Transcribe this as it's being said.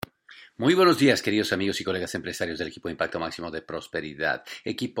Muy buenos días, queridos amigos y colegas empresarios del equipo de Impacto Máximo de Prosperidad,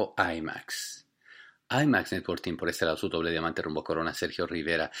 equipo IMAX. IMAX Network Team, por este lado, su doble diamante rumbo corona, Sergio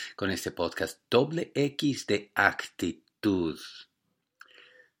Rivera, con este podcast doble X de actitud.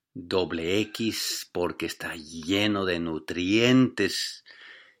 Doble X porque está lleno de nutrientes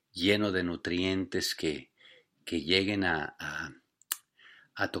que lleguen a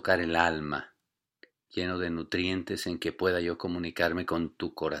tocar el alma, lleno de nutrientes en que pueda yo comunicarme con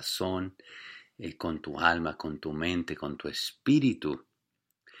tu corazón, con tu alma, con tu mente, con tu espíritu,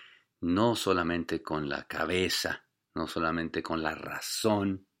 no solamente con la cabeza, no solamente con la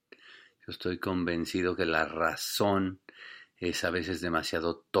razón. Yo estoy convencido que la razón es a veces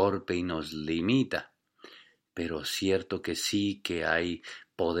demasiado torpe y nos limita, pero cierto que sí, que hay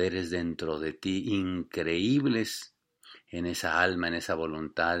poderes dentro de ti increíbles en esa alma, en esa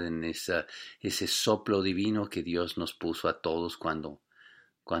voluntad, en ese soplo divino que Dios nos puso a todos cuando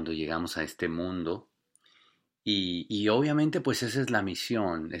llegamos a este mundo. Y obviamente pues esa es la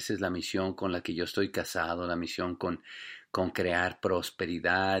misión con la que yo estoy casado, la misión con crear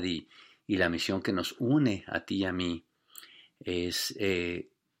prosperidad y la misión que nos une a ti y a mí es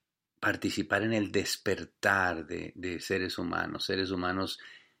participar en el despertar de seres humanos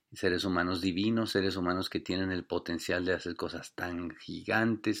divinos, seres humanos que tienen el potencial de hacer cosas tan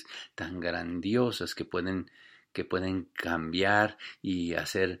gigantes, tan grandiosas, que pueden cambiar y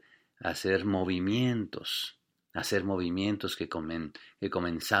hacer movimientos que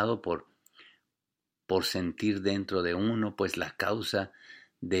comenzado por sentir dentro de uno, pues la causa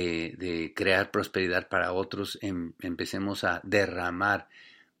de crear prosperidad para otros, empecemos a derramar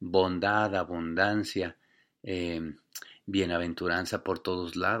bondad, abundancia, eh, bienaventuranza por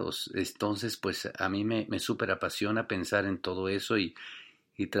todos lados. Entonces, pues a mí me súper apasiona pensar en todo eso y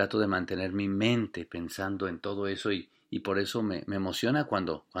trato de mantener mi mente pensando en todo eso y por eso me emociona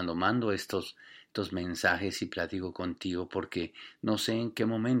cuando mando estos mensajes y platico contigo porque no sé en qué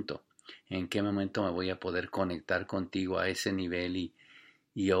momento me voy a poder conectar contigo a ese nivel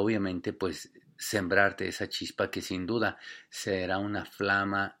y obviamente pues sembrarte esa chispa que sin duda será una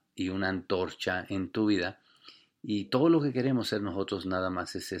flama y una antorcha en tu vida. Y todo lo que queremos ser nosotros nada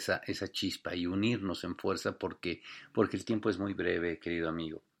más es esa chispa y unirnos en fuerza porque el tiempo es muy breve, querido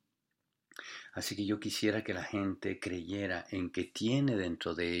amigo. Así que yo quisiera que la gente creyera en que tiene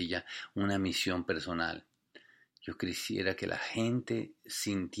dentro de ella una misión personal. Yo quisiera que la gente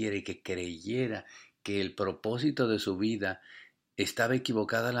sintiera y que creyera que el propósito de su vida estaba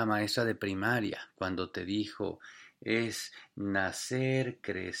equivocada la maestra de primaria cuando te dijo es nacer,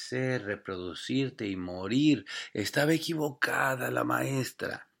 crecer, reproducirte y morir. Estaba equivocada la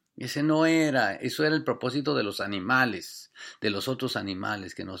maestra. Eso era el propósito de los animales, de los otros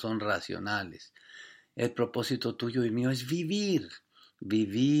animales que no son racionales. El propósito tuyo y mío es vivir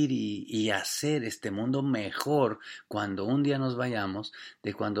y hacer este mundo mejor cuando un día nos vayamos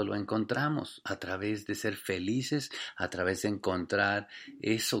de cuando lo encontramos, a través de ser felices, a través de encontrar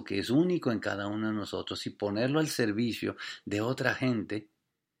eso que es único en cada uno de nosotros y ponerlo al servicio de otra gente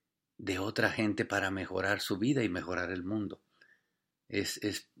para mejorar su vida y mejorar el mundo.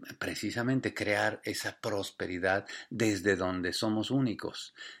 Es precisamente crear esa prosperidad desde donde somos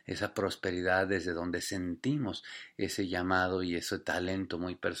únicos, esa prosperidad desde donde sentimos ese llamado y ese talento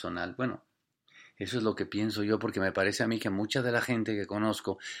muy personal. Bueno, eso es lo que pienso yo porque me parece a mí que mucha de la gente que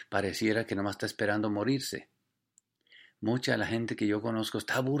conozco pareciera que nomás está esperando morirse. Mucha de la gente que yo conozco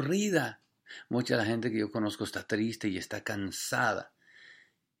está aburrida. Mucha de la gente que yo conozco está triste y está cansada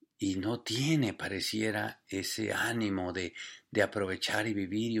y no tiene, pareciera, ese ánimo de aprovechar y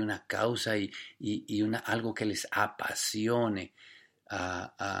vivir y una causa y algo que les apasione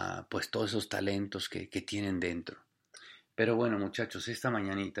pues todos esos talentos que tienen dentro. Pero bueno, muchachos, esta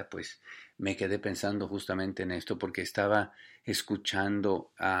mañanita pues me quedé pensando justamente en esto porque estaba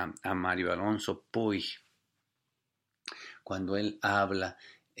escuchando a Mario Alonso Puig cuando él habla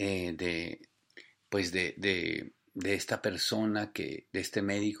pues de esta persona, de este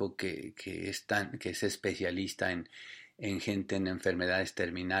médico que es especialista en gente en enfermedades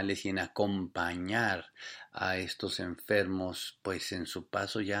terminales y en acompañar a estos enfermos pues en su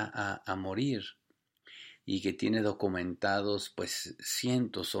paso ya a morir y que tiene documentados pues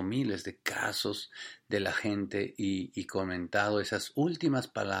cientos o miles de casos de la gente y comentado esas últimas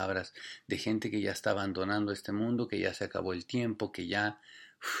palabras de gente que ya está abandonando este mundo, que ya se acabó el tiempo, que ya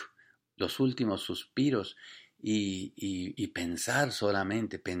los últimos suspiros y pensar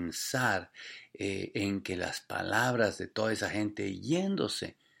solamente, pensar en que las palabras de toda esa gente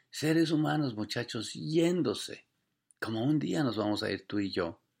yéndose, seres humanos muchachos yéndose, como un día nos vamos a ir tú y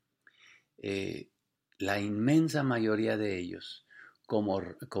yo, la inmensa mayoría de ellos como,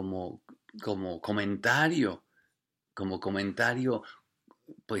 como, como comentario,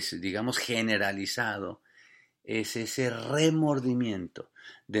 pues digamos generalizado, es ese remordimiento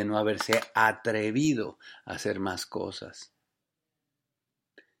de no haberse atrevido a hacer más cosas,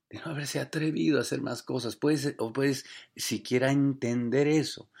 de no haberse atrevido a hacer más cosas. Puedes siquiera entender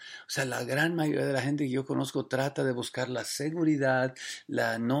eso. O sea, la gran mayoría de la gente que yo conozco trata de buscar la seguridad,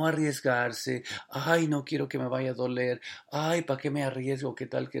 la no arriesgarse. Ay, no quiero que me vaya a doler. Ay, ¿para qué me arriesgo? ¿Qué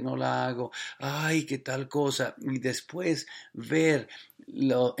tal que no la hago? Ay, qué tal cosa. Y después ver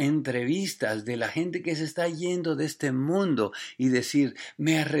entrevistas de la gente que se está yendo de este mundo y decir,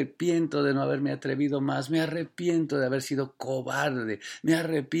 me arrepiento de no haberme atrevido más, me arrepiento de haber sido cobarde, me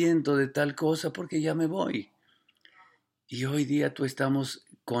arrepiento de tal cosa porque ya me voy. Y hoy día tú estamos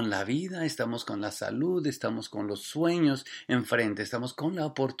con la vida, estamos con la salud, estamos con los sueños enfrente, estamos con la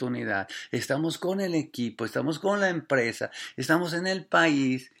oportunidad, estamos con el equipo, estamos con la empresa, estamos en el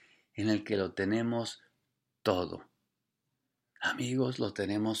país en el que lo tenemos todo. Amigos, lo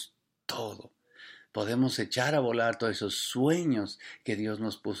tenemos todo. Podemos echar a volar todos esos sueños que Dios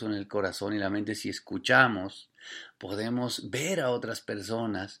nos puso en el corazón y la mente si escuchamos. Podemos ver a otras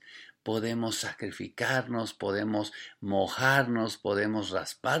personas, podemos sacrificarnos, podemos mojarnos, podemos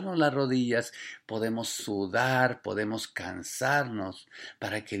rasparnos las rodillas, podemos sudar, podemos cansarnos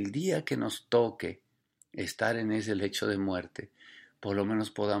para que el día que nos toque estar en ese lecho de muerte, por lo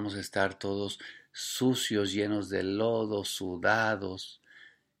menos podamos estar todos sucios, llenos de lodo, sudados,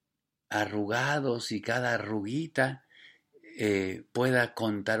 arrugados y cada arruguita pueda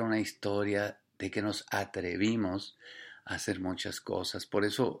contar una historia de que nos atrevimos a hacer muchas cosas. Por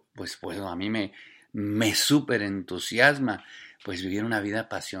eso, pues a mí me súper entusiasma pues vivir una vida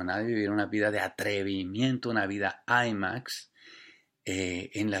apasionada, vivir una vida de atrevimiento, una vida IMAX,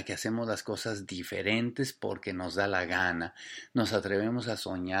 en la que hacemos las cosas diferentes porque nos da la gana. Nos atrevemos a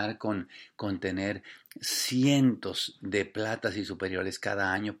soñar con tener cientos de platas y superiores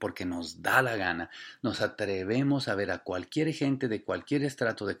cada año porque nos da la gana. Nos atrevemos a ver a cualquier gente de cualquier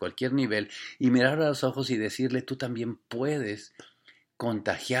estrato, de cualquier nivel y mirar a los ojos y decirle, tú también puedes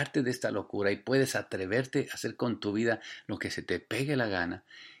contagiarte de esta locura y puedes atreverte a hacer con tu vida lo que se te pegue la gana.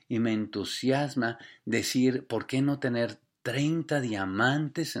 Y me entusiasma decir, ¿por qué no tener 30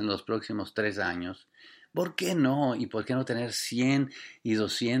 diamantes en los próximos 3 años? ¿Por qué no? ¿Y por qué no tener 100 y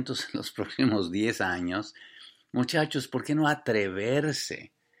 200 en los próximos 10 años? Muchachos, ¿por qué no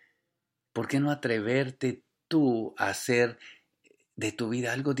atreverse? ¿Por qué no atreverte tú a hacer de tu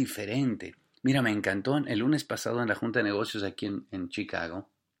vida algo diferente? Mira, me encantó el lunes pasado en la Junta de Negocios aquí en Chicago.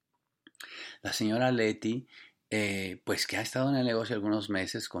 La señora Leti, pues que ha estado en el negocio algunos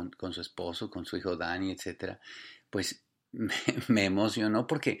meses con su esposo, con su hijo Dani, etcétera, pues me emocionó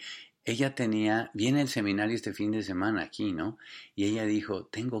porque ella viene el seminario este fin de semana aquí, ¿no? Y ella dijo,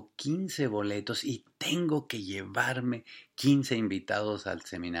 tengo 15 boletos y tengo que llevarme 15 invitados al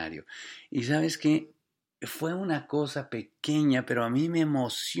seminario. Y ¿sabes qué? Fue una cosa pequeña, pero a mí me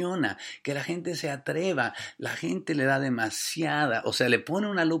emociona que la gente se atreva. La gente le da demasiada, o sea, le pone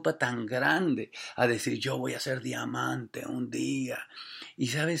una lupa tan grande a decir, yo voy a ser diamante un día. Y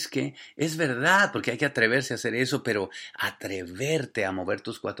 ¿sabes qué? Es verdad, porque hay que atreverse a hacer eso, pero atreverte a mover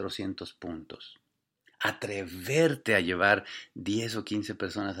tus 400 puntos. Atreverte a llevar 10 o 15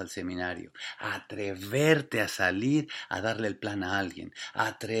 personas al seminario, atreverte a salir a darle el plan a alguien,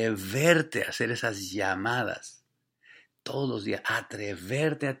 atreverte a hacer esas llamadas todos los días,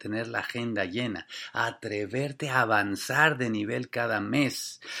 atreverte a tener la agenda llena, atreverte a avanzar de nivel cada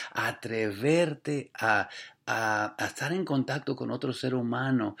mes, atreverte a estar en contacto con otro ser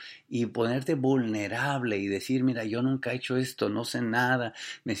humano y ponerte vulnerable y decir, mira, yo nunca he hecho esto, no sé nada,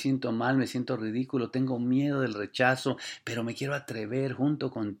 me siento mal, me siento ridículo, tengo miedo del rechazo, pero me quiero atrever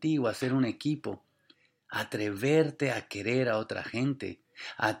junto contigo a hacer un equipo. Atreverte a querer a otra gente,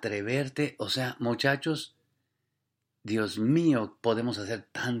 atreverte, o sea, muchachos, Dios mío, podemos hacer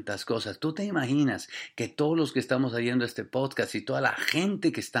tantas cosas. ¿Tú te imaginas que todos los que estamos oyendo este podcast y toda la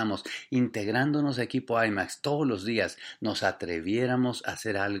gente que estamos integrándonos a equipo IMAX todos los días nos atreviéramos a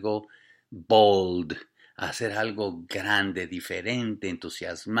hacer algo bold, a hacer algo grande, diferente,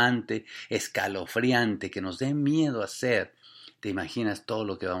 entusiasmante, escalofriante, que nos dé miedo hacer? ¿Te imaginas todo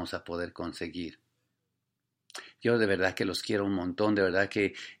lo que vamos a poder conseguir? Yo de verdad que los quiero un montón, de verdad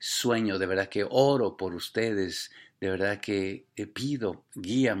que sueño, de verdad que oro por ustedes, de verdad que pido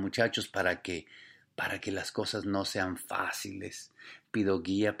guía, muchachos, para que las cosas no sean fáciles. Pido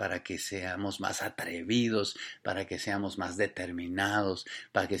guía para que seamos más atrevidos, para que seamos más determinados,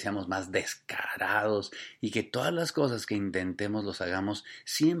 para que seamos más descarados y que todas las cosas que intentemos los hagamos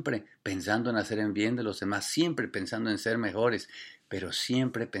siempre pensando en hacer en bien de los demás, siempre pensando en ser mejores, pero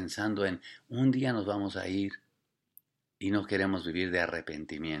siempre pensando en un día nos vamos a ir y no queremos vivir de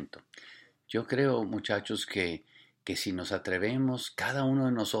arrepentimiento. Yo creo, muchachos, que si nos atrevemos, cada uno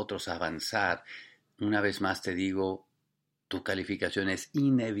de nosotros, a avanzar, una vez más te digo, tu calificación es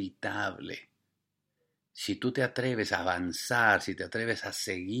inevitable. Si tú te atreves a avanzar, si te atreves a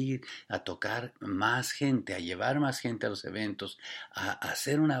seguir, a tocar más gente, a llevar más gente a los eventos, a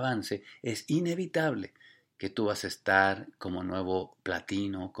hacer un avance, es inevitable que tú vas a estar como nuevo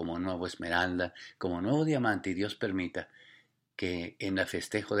platino, como nuevo esmeralda, como nuevo diamante, y Dios permita que en el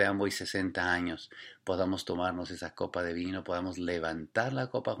festejo de ambos 60 años podamos tomarnos esa copa de vino, podamos levantar la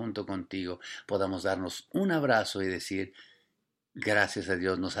copa junto contigo, podamos darnos un abrazo y decir: gracias a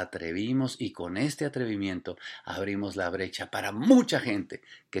Dios nos atrevimos, y con este atrevimiento abrimos la brecha para mucha gente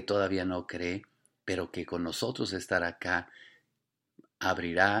que todavía no cree, pero que con nosotros estar acá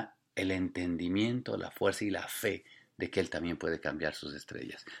abrirá el entendimiento, la fuerza y la fe de que Él también puede cambiar sus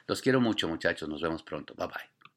estrellas. Los quiero mucho, muchachos. Nos vemos pronto. Bye bye.